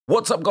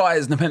What's up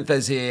guys,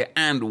 NepentheZ here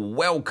and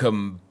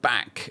welcome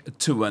back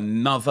to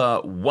another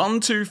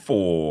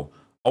 1-2-4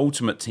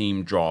 Ultimate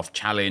Team Draft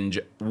Challenge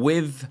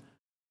with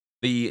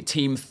the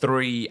Team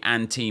 3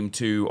 and Team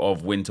 2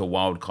 of Winter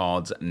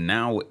Wildcards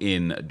now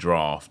in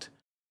draft.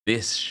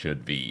 This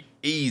should be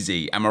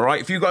easy, am I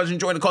right? If you guys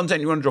enjoy the content,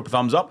 you want to drop a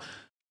thumbs up,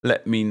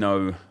 let me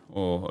know,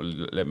 or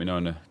let me know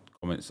in the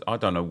comments. I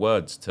don't know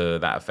words to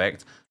that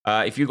effect.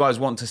 If you guys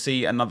want to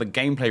see another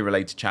gameplay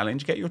related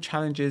challenge, get your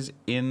challenges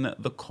in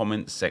the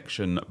comment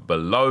section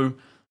below.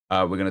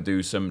 We're going to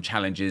do some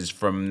challenges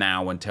from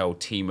now until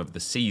team of the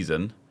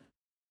season.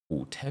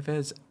 Oh,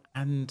 Tevez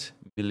and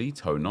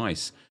Milito,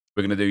 nice.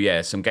 We're going to do,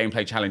 yeah, some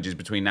gameplay challenges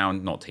between now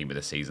and, not team of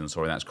the season,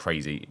 sorry, that's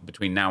crazy.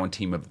 Between now and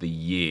team of the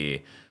year,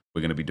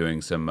 we're going to be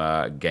doing some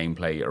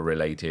gameplay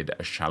related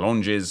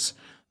challenges.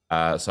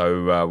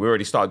 So we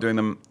already started doing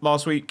them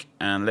last week,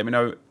 and let me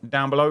know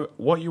down below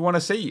what you want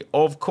to see,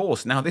 of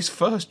course. Now, this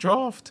first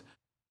draft,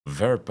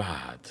 very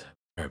bad,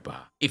 very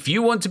bad. If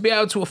you want to be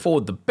able to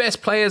afford the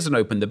best players and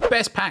open the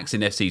best packs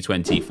in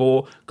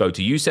FC24, go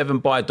to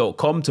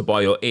u7buy.com to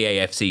buy your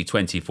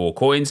EAFC24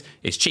 coins.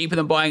 It's cheaper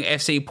than buying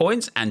FC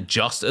points and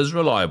just as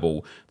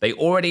reliable. They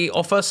already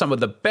offer some of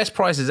the best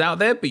prices out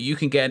there, but you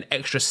can get an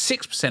extra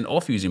 6%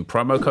 off using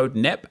promo code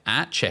NEP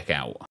at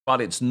checkout.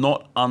 But it's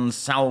not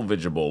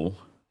unsalvageable.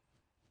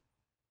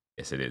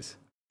 Yes, it is.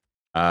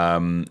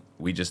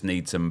 We just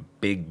need some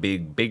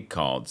big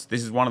cards.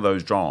 This is one of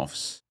those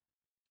drafts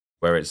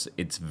where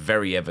it's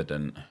very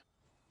evident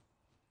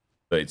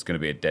that it's going to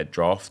be a dead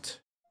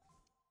draft.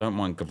 Don't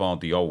mind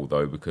Gavardiol,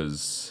 though,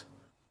 because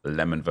the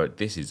lemon vote.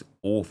 This is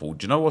awful.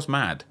 Do you know what's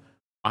mad?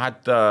 I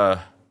had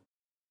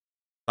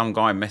some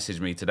guy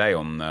message me today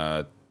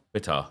on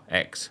Twitter,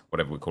 X,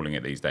 whatever we're calling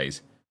it these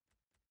days,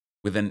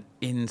 with an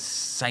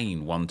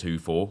insane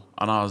 1-2-4.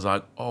 And I was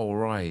like, oh,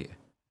 right.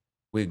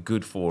 We're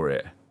good for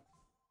it.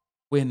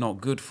 We're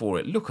not good for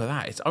it. Look at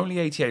that. It's only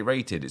 88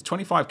 rated. It's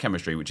 25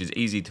 chemistry, which is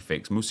easy to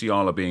fix.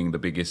 Musiala being the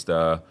biggest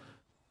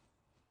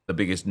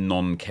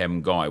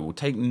non-chem guy. We'll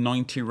take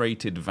 90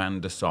 rated Van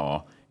der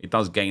Sar. It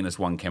does gain us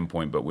 1 chem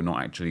point, but we're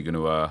not actually going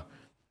to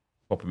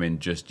pop him in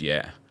just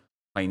yet.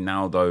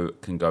 Reynaldo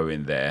can go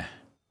in there.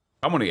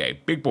 Come on, EA.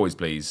 Big boys,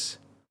 please.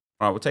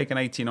 All right, we'll take an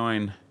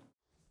 89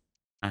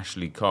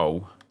 Ashley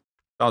Cole.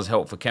 Does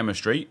help for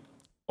chemistry.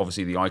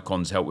 Obviously, the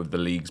icons help with the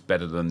leagues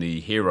better than the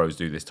heroes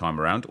do this time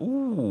around.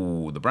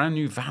 Ooh, the brand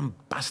new Van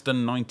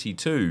Basten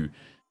 92.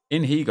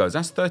 In he goes.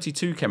 That's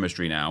 32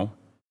 chemistry now.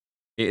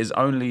 It is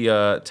only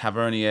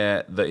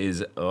Tavernier that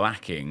is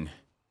lacking.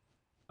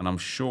 And I'm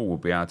sure we'll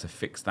be able to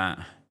fix that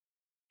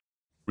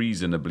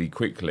reasonably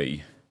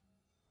quickly.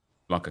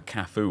 Like a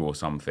Cafu or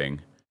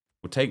something.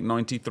 We'll take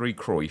 93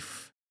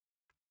 Cruyff.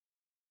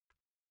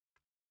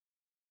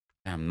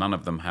 Damn, none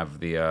of them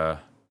have the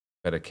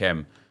better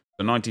chem.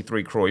 The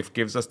 93 Cruyff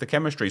gives us the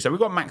chemistry. So we've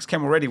got max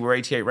chem already. We're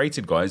 88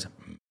 rated, guys.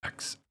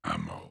 Max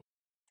ammo.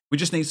 We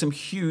just need some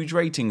huge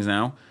ratings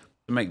now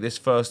to make this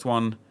first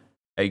one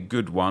a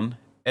good one.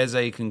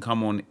 Eze can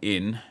come on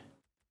in.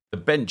 The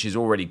bench is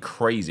already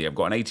crazy. I've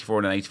got an 84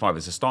 and an 85.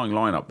 It's a starting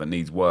lineup that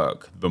needs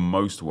work. The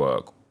most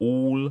work.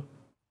 All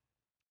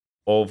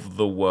of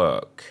the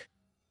work.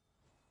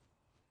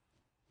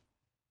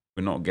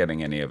 We're not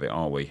getting any of it,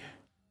 are we?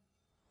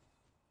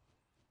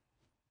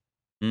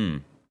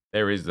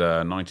 There is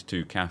a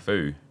 92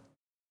 Cafu.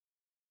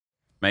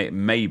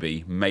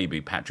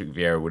 Maybe Patrick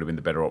Vieira would have been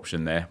the better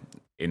option there.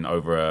 In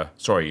over,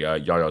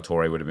 Yaya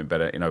Toure would have been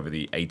better in over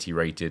the 80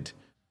 rated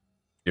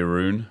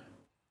Dirun.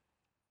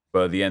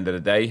 But at the end of the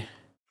day,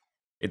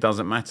 it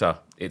doesn't matter.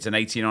 It's an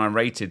 89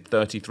 rated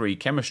 33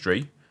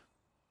 chemistry.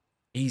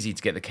 Easy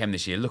to get the chem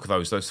this year. Look at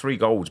those 3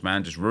 goals,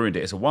 man. Just ruined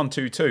it. It's a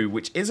 1-2-2,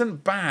 which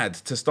isn't bad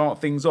to start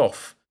things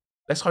off.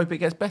 Let's hope it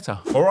gets better.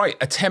 All right,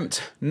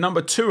 attempt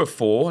number 2 of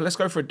 4. Let's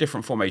go for a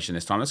different formation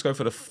this time. Let's go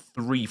for the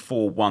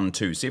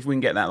 3-4-1-2. See if we can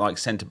get that like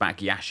centre-back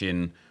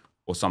Yashin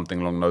or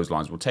something along those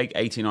lines. We'll take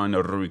 89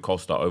 Rui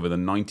Costa over the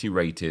 90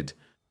 rated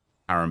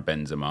Aaron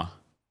Benzema.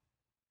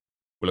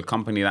 We'll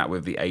accompany that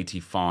with the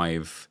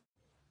 85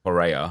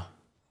 Correa.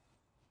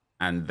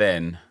 And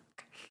then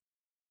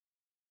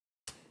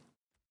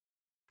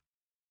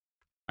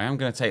I am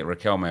going to take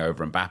Riquelme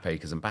over Mbappe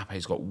because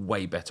Mbappe's got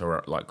way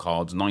better like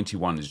cards.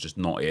 91 is just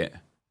not it.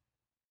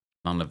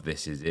 None of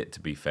this is it, to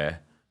be fair.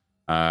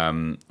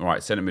 Right,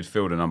 centre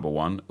midfielder number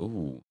 1.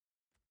 Ooh.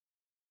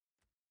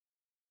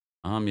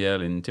 I'm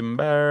yelling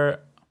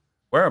timber.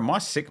 Where are my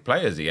sick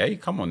players, EA?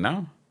 Come on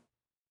now.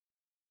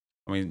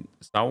 I mean,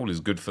 Saul is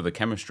good for the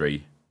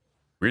chemistry.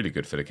 Really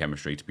good for the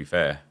chemistry, to be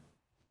fair.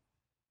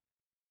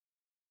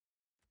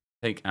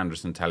 Take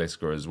Anderson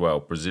Talisca as well.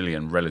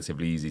 Brazilian,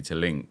 relatively easy to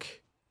link.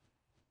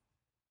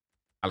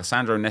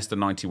 Alessandro Nesta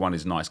 91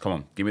 is nice. Come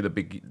on, give me the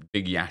big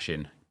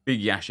Yashin. Big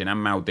Yashin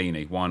and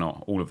Maldini. Why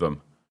not? All of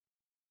them.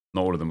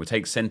 Not all of them. We'll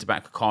take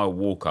centre-back Kyle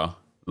Walker.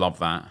 Love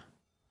that.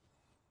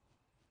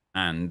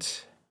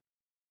 And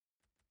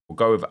we'll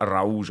go with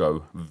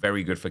Araujo.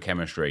 Very good for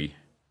chemistry.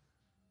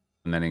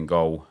 And then in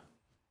goal,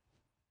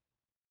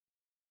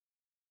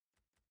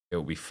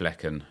 it'll be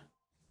Flecken.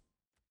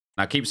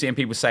 Now, I keep seeing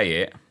people say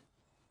it.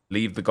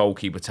 Leave the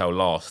goalkeeper till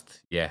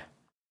last. Yeah,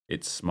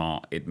 it's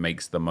smart. It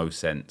makes the most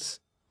sense.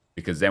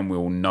 Because then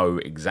we'll know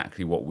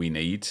exactly what we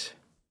need.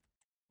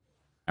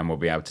 And we'll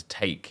be able to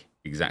take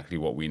exactly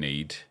what we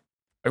need.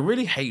 I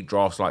really hate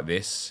drafts like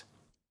this.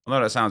 I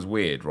know that sounds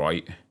weird,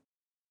 right?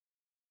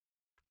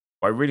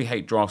 But I really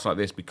hate drafts like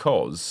this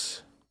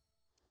because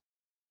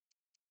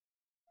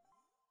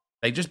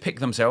they just pick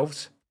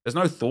themselves. There's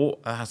no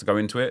thought that has to go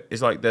into it.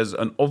 It's like there's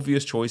an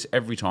obvious choice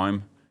every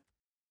time.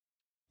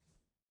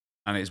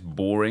 And it's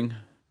boring.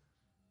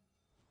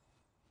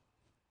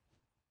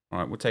 All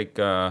right, we'll take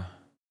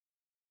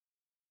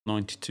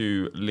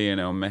 92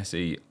 Lionel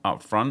Messi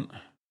up front.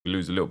 We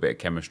lose a little bit of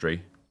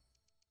chemistry.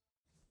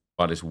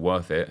 But it's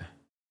worth it.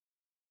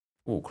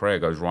 Oh, Correa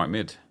goes right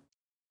mid.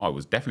 Oh, it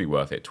was definitely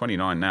worth it.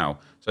 29 now.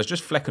 So it's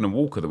just Flecken and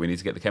Walker that we need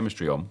to get the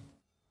chemistry on.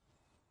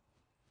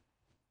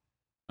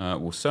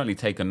 We'll certainly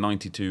take a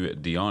 92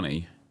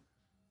 Diani.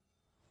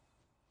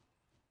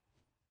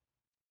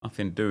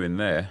 Nothing doing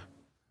there.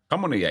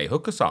 Come on, EA.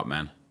 Hook us up,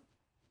 man.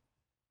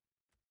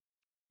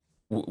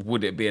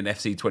 Would it be an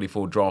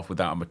FC24 draft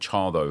without a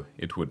Machado?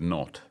 It would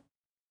not.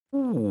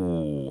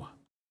 Ooh.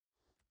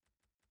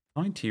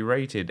 90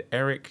 rated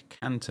Eric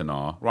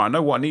Cantona. Right, I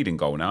know what I need in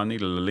goal now. I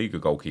need a La Liga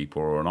goalkeeper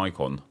or an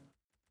icon.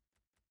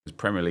 Because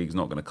Premier League's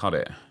not going to cut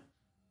it.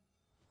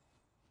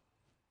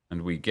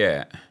 And we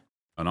get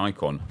an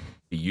icon.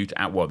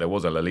 Well, there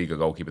was a La Liga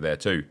goalkeeper there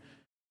too.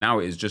 Now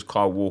it is just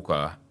Kyle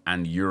Walker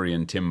and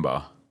Urian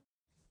Timber.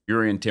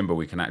 Urian Timber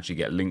we can actually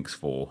get links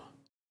for.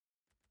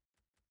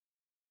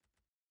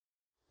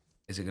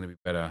 Is it going to be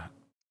better?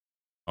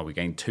 Oh, we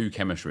gained 2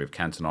 chemistry with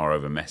Cantona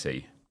over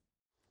Messi.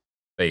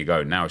 There you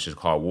go. Now it's just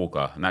Kyle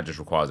Walker. And that just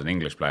requires an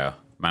English player.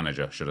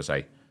 Manager, should I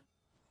say.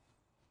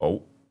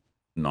 Oh,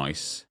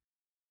 nice.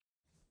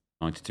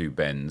 92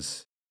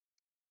 Benz.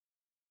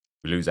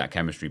 We lose that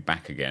chemistry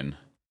back again.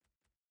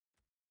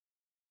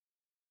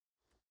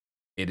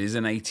 It is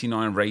an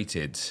 89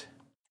 rated.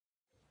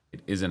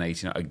 It is an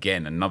 89.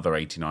 Again, another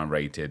 89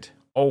 rated.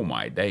 Oh,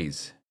 my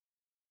days.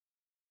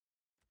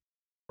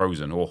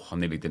 Frozen. Oh, I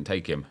nearly didn't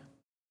take him.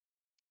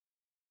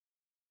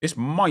 This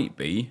might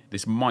be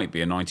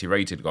a 90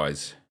 rated,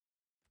 guys.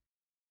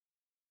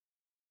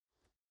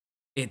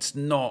 It's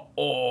not.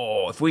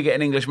 Oh, if we get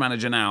an English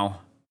manager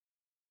now,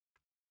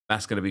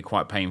 that's going to be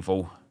quite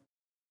painful.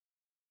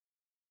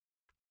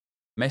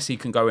 Messi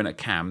can go in at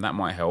cam. That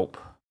might help.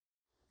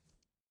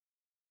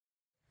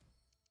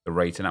 The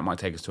rating, that might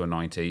take us to a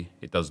 90.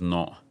 It does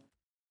not.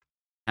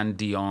 Can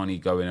Diani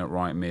go in at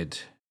right mid?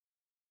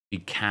 He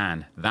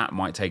can. That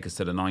might take us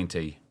to the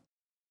 90.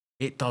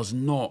 It does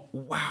not.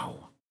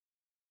 Wow.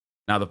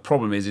 Now, the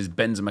problem is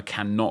Benzema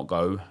cannot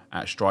go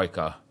at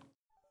striker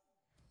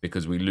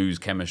because we lose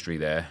chemistry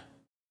there.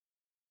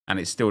 And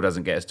it still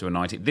doesn't get us to a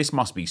 90. This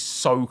must be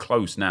so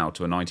close now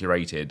to a 90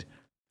 rated.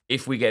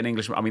 If we get an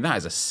English... I mean, that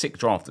is a sick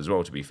draft as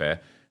well, to be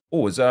fair.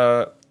 Oh,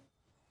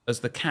 as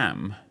the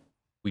cam,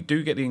 we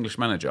do get the English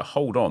manager.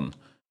 Hold on.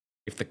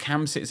 If the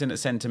cam sits in at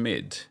centre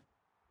mid,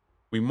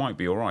 we might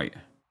be all right.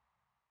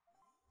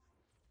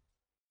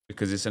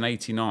 Because it's an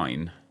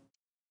 89.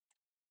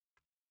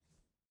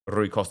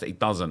 Rui Costa, it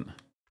doesn't.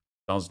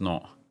 Does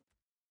not.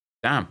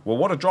 Damn. Well,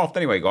 what a draft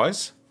anyway,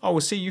 guys. I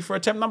will see you for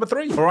attempt number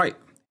 3. All right.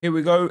 Here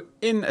we go.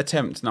 In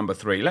attempt number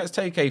 3. Let's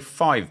take a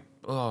 5.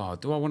 Oh,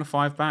 do I want a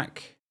 5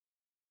 back?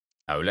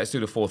 No, let's do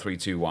the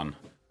 4-3-2-1.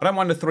 I don't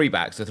mind the 3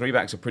 backs. The 3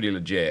 backs are pretty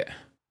legit.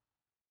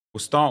 We'll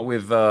start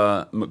with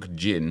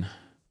McGinn.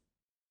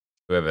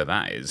 Whoever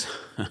that is.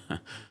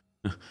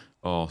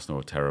 Oh, it's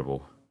not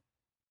terrible.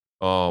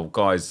 Oh,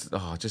 guys.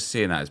 Oh, just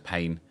seeing that is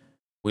pain.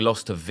 We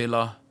lost to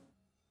Villa.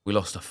 We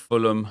lost to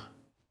Fulham.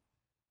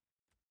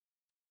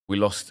 We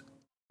lost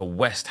to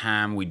West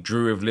Ham. We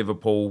drew with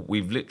Liverpool.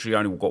 We've literally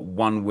only got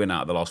 1 win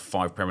out of the last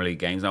 5 Premier League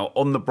games. Now,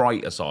 on the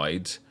brighter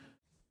side,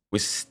 we're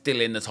still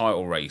in the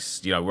title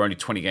race. You know, we're only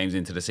 20 games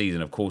into the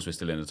season. Of course, we're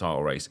still in the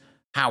title race.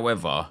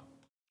 However,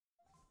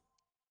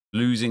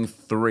 losing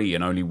 3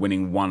 and only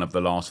winning 1 of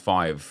the last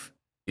 5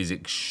 is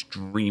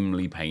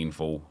extremely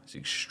painful. It's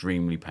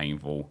extremely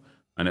painful.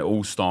 And it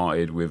all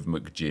started with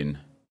McGinn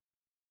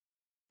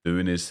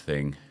doing his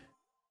thing.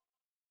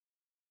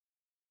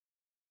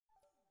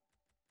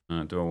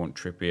 Do I want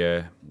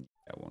Trippier?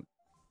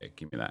 Yeah,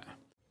 give me that.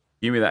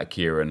 Give me that,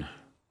 Kieran.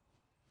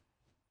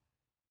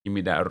 Give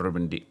me that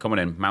Ruben D. Come on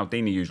in.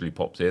 Maldini usually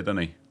pops here,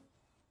 doesn't he?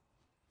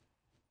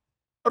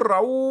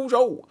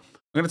 Araujo.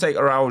 I'm going to take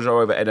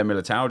Araujo over Eder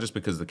Militao just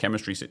because of the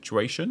chemistry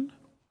situation.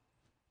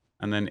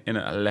 And then in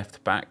at a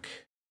left back.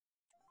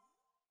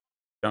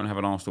 Don't have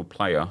an Arsenal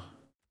player.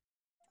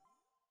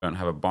 Don't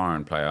have a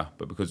Bayern player.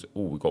 But because...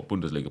 Oh, we've got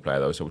Bundesliga player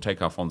though. So we'll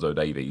take Alphonso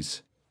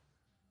Davies.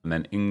 And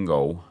then in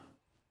goal...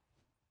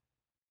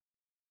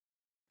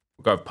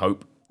 We'll go with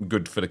Pope.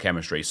 Good for the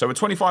chemistry. So we're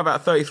 25 out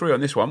of 33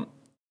 on this one.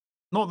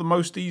 Not the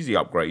most easy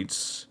upgrades.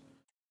 It's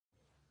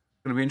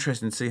going to be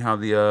interesting to see how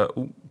the...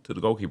 to the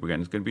goalkeeper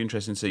again. It's going to be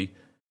interesting to see...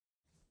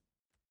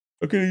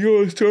 Okay,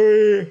 yours,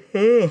 sorry.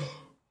 To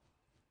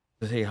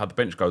see how the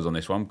bench goes on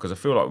this one. Because I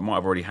feel like we might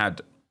have already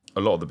had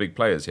a lot of the big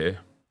players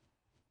here.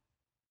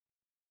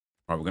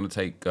 Right, we're going to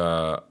take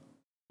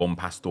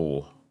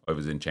Bonpastor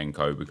over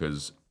Zinchenko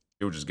because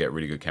he'll just get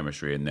really good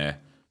chemistry in there.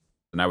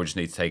 So now we just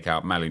need to take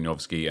out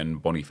Malinowski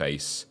and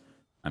Boniface,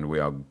 and we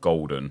are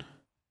golden.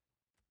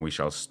 We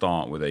shall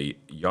start with a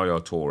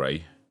Yaya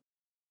Toure.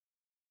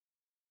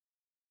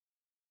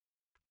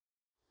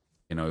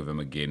 In over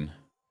McGinn.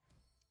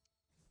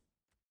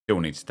 Still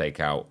need to take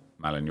out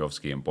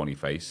Malinowski and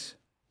Boniface.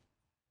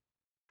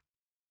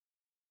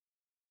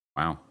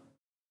 Wow.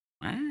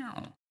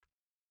 Wow.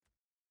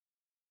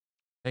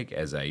 Take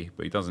Eze,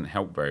 but he doesn't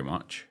help very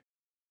much.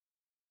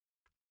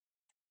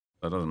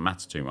 That doesn't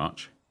matter too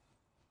much.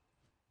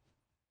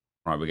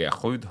 Right, we get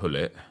Khud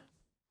Hullet.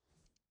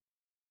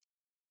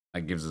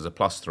 That gives us a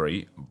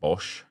 +3.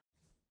 Bosch.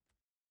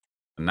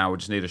 And now we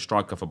just need a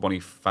striker for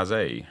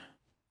Boniface.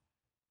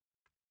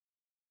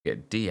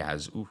 Get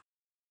Diaz. Oof.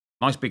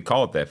 Nice big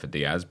card there for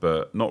Diaz,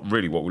 but not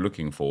really what we're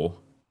looking for.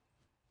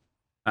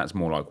 That's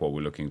more like what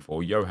we're looking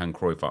for. Johan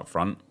Cruyff up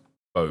front.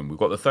 Boom. We've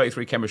got the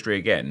 33 chemistry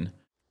again.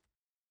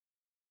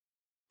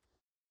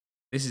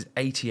 This is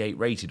 88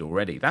 rated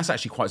already. That's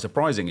actually quite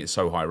surprising it's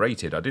so high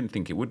rated. I didn't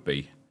think it would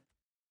be.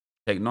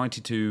 Take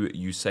 92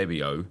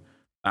 Eusebio.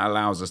 That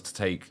allows us to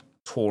take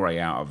Toure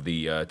out of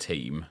the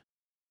team.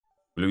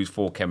 We lose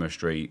 4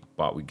 chemistry,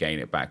 but we gain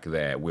it back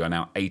there. We are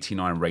now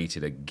 89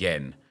 rated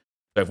again.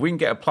 So if we can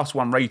get a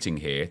 +1 rating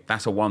here,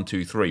 that's a 1,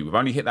 2, 3. We've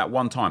only hit that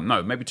 1 time.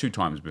 No, maybe 2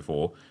 times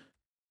before.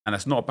 And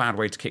that's not a bad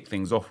way to kick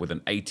things off with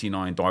an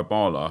 89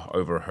 Dybala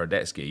over a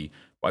Herdetsky.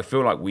 But I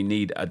feel like we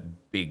need a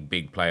big,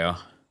 big player.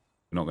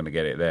 We're not going to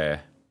get it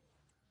there.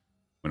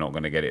 We're not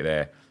going to get it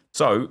there.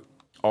 So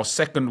our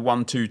second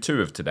 1-2-2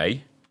 of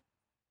today.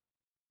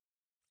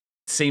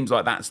 Seems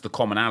like that's the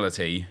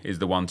commonality, is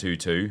the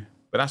 1-2-2.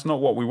 But that's not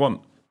what we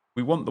want.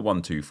 We want the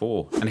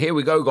 1-2-4. And here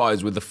we go,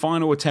 guys, with the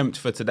final attempt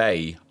for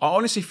today. I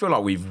honestly feel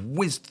like we've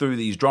whizzed through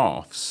these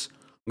drafts.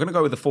 I'm going to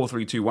go with the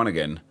 4-3-2-1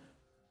 again.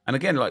 And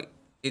again,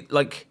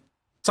 like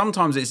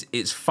sometimes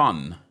it's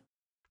fun.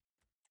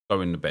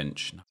 Go in the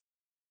bench.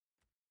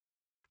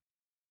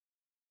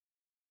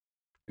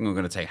 I think I'm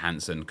going to take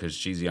Hansen because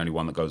she's the only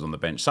one that goes on the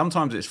bench.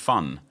 Sometimes it's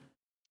fun.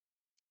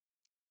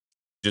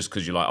 Just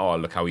because you're like, oh,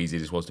 look how easy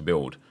this was to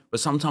build. But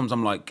sometimes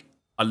I'm like,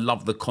 I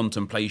love the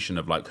contemplation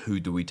of like,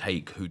 who do we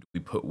take? Who do we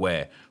put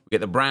where? We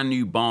get the brand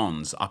new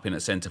Barnes up in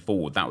at centre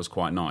forward. That was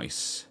quite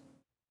nice.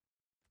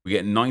 We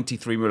get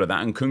 93 Muller.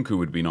 That and Kunku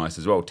would be nice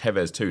as well.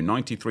 Tevez too.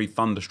 93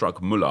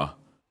 Thunderstruck Muller.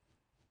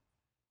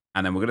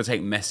 And then we're going to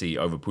take Messi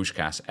over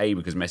Puskás. A,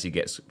 because Messi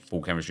gets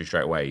full chemistry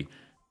straight away.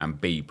 And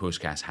B,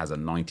 Puskás has a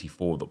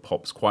 94 that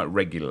pops quite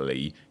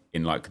regularly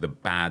in like the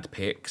bad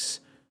picks.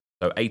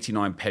 So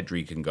 89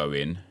 Pedri can go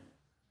in.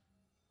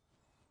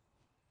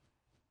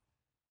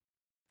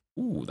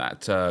 Ooh,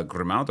 that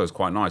Grimaldo's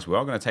quite nice. We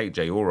are going to take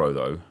Jayoro,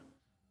 though.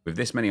 With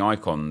this many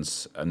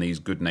icons and these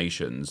good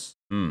nations,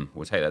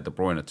 we'll take that De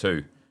Bruyne,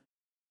 too.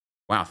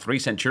 Wow, 3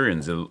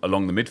 Centurions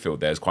along the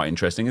midfield there is quite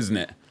interesting, isn't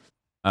it?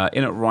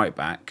 In at right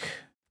back,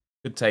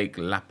 could take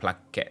La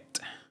Plaquette.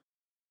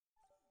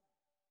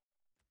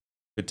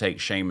 Could take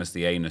Seamus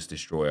the Anus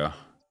Destroyer.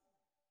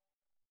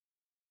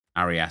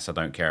 Arias I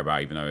don't care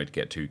about, even though it'd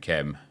get 2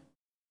 chem.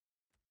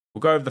 We'll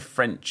go over the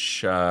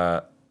French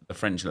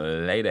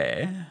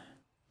lady.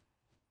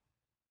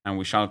 And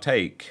we shall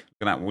take,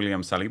 look at that,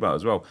 William Saliba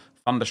as well.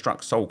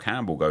 Thunderstruck Sol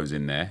Campbell goes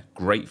in there.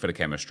 Great for the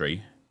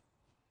chemistry.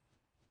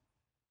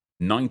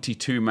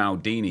 92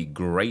 Maldini,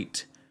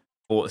 great.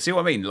 Or, see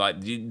what I mean? Like,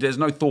 there's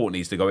no thought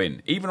needs to go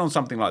in. Even on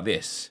something like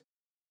this.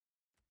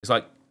 It's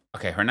like,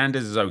 okay,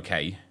 Hernandez is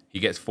okay. He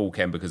gets full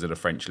chem because of the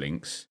French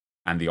links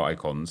and the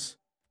icons.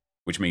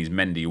 Which means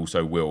Mendy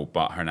also will,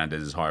 but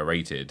Hernandez is higher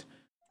rated.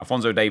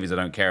 Alphonso Davies I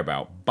don't care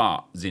about.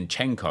 But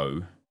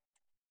Zinchenko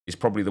is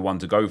probably the one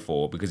to go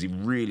for because he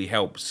really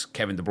helps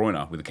Kevin De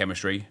Bruyne with the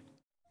chemistry,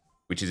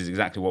 which is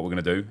exactly what we're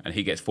going to do. And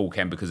he gets full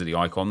chem because of the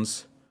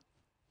icons.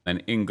 Then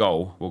in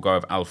goal, we'll go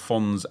with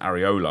Alphonse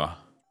Areola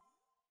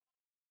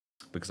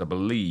because I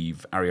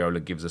believe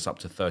Areola gives us up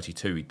to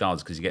 32. He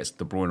does because he gets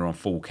De Bruyne on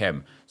full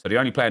chem. So the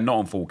only player not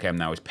on full chem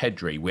now is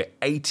Pedri. We're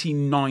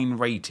 89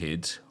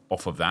 rated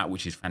off of that,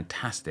 which is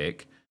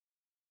fantastic.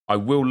 I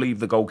will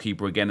leave the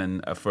goalkeeper again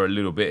and for a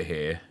little bit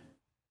here.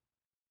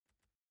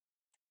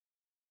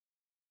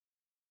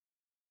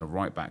 A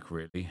right back,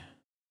 really.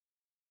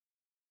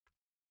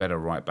 Better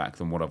right back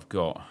than what I've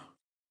got.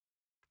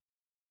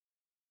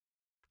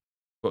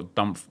 Got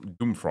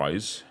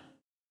Dumfries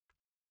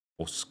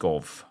or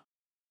Skov.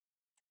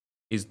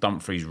 Is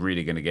Dumfries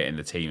really going to get in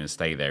the team and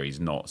stay there?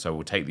 He's not. So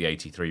we'll take the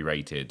 83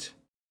 rated.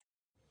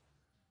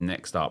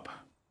 Next up.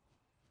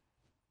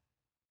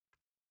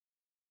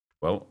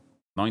 Well,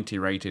 90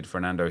 rated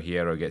Fernando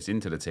Hierro gets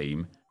into the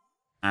team.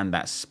 And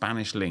that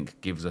Spanish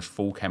link gives us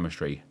full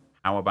chemistry.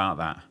 How about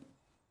that?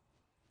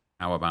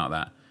 How about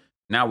that?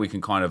 Now we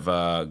can kind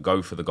of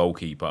go for the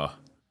goalkeeper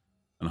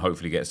and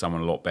hopefully get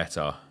someone a lot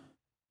better.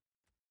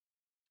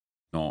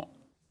 Not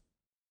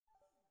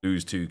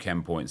lose 2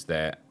 chem points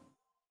there.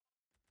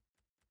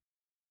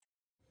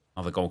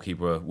 Another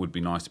goalkeeper would be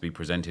nice to be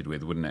presented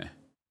with, wouldn't it?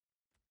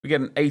 We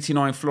get an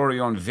 89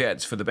 Florian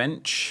Wirtz for the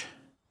bench.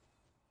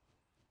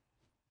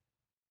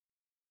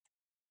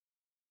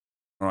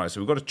 All right,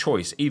 so we've got a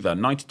choice. Either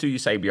 92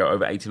 Eusebio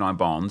over 89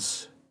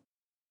 Barnes,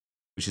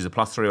 which is a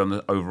 +3 on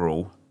the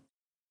overall,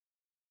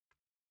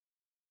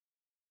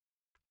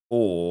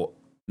 or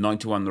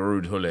 91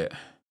 Narud Hullet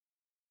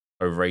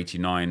over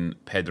 89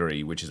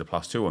 Pedri, which is a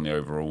 +2 on the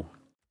overall.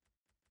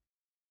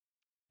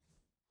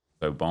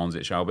 So Barnes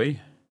it shall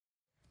be.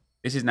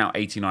 This is now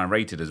 89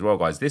 rated as well,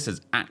 guys. This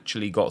has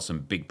actually got some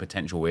big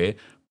potential here,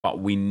 but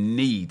we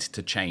need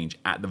to change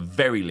at the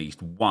very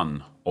least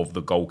one of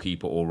the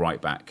goalkeeper or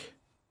right back.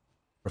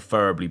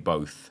 Preferably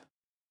both.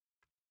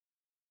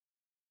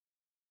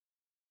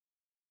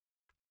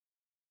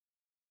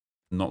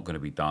 Not going to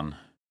be done.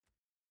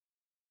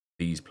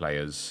 These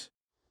players.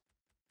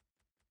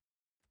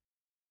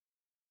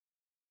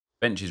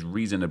 Bench is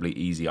reasonably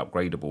easy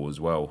upgradable as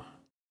well.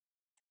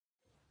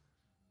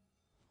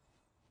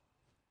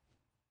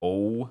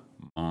 Oh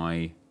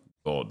my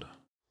God.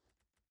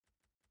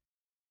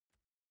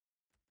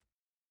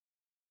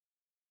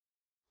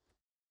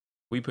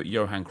 We put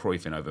Johan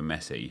Cruyff in over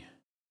Messi.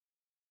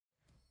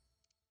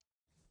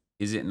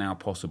 Is it now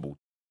possible to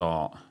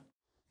start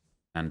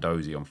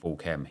Nandozi on full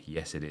chem?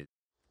 Yes, it is.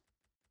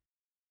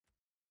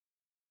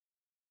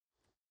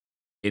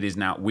 It is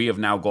now. We have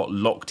now got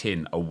locked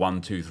in a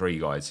 1-2-3,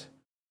 guys.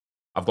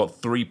 I've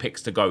got 3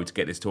 picks to go to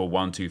get this to a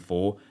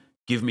 1-2-4.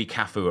 Give me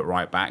Cafu at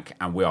right back,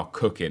 and we are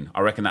cooking.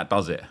 I reckon that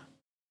does it.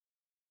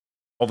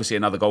 Obviously,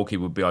 another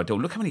goalkeeper would be ideal.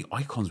 Look how many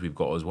icons we've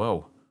got as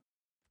well.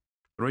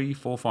 3,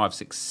 4, 5,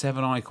 6,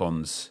 7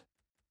 icons.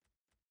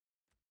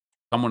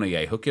 Come on,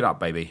 EA. Hook it up,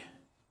 baby.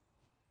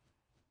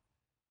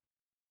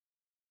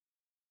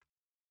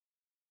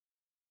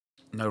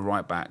 No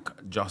right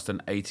back. Just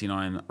an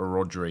 89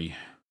 Rodri.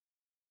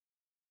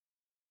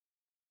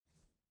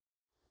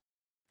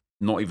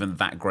 Not even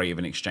that great of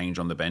an exchange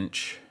on the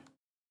bench.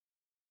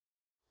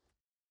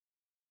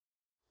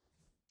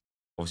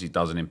 Obviously, it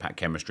doesn't impact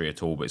chemistry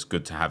at all, but it's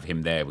good to have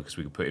him there because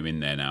we can put him in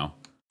there now.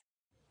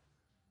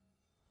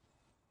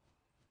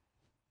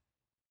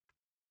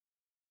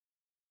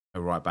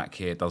 No right back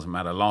here. Doesn't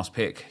matter. Last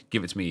pick.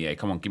 Give it to me, EA.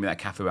 Come on, give me that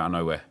Cafu out of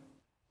nowhere.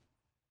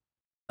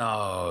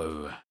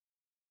 No.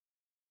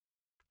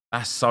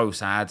 That's so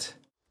sad.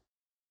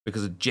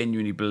 Because I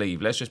genuinely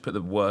believe. Let's just put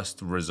the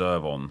worst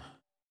reserve on.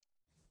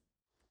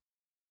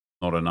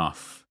 Not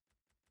enough.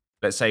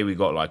 Let's say we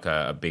got like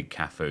a big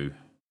Cafu.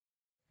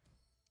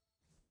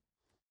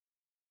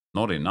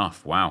 Not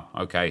enough. Wow.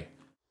 Okay.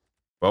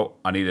 Well,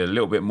 I need a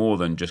little bit more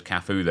than just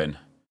Cafu then.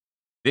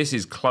 This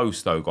is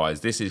close though, guys.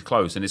 This is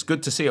close. And it's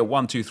good to see a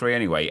 1-2-3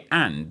 anyway.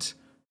 And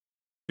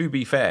to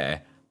be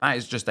fair, that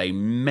is just a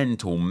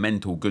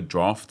mental good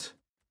draft.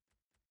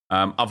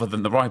 Other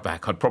than the right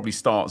back, I'd probably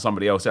start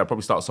somebody else there. I'd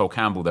probably start Sol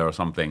Campbell there or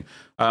something.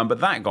 But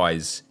that,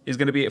 guys, is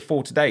going to be it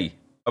for today.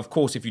 Of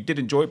course, if you did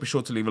enjoy it, be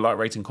sure to leave a like,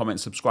 rating,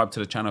 comment, subscribe to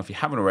the channel if you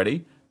haven't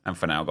already. And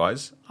for now,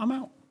 guys, I'm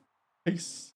out. Peace.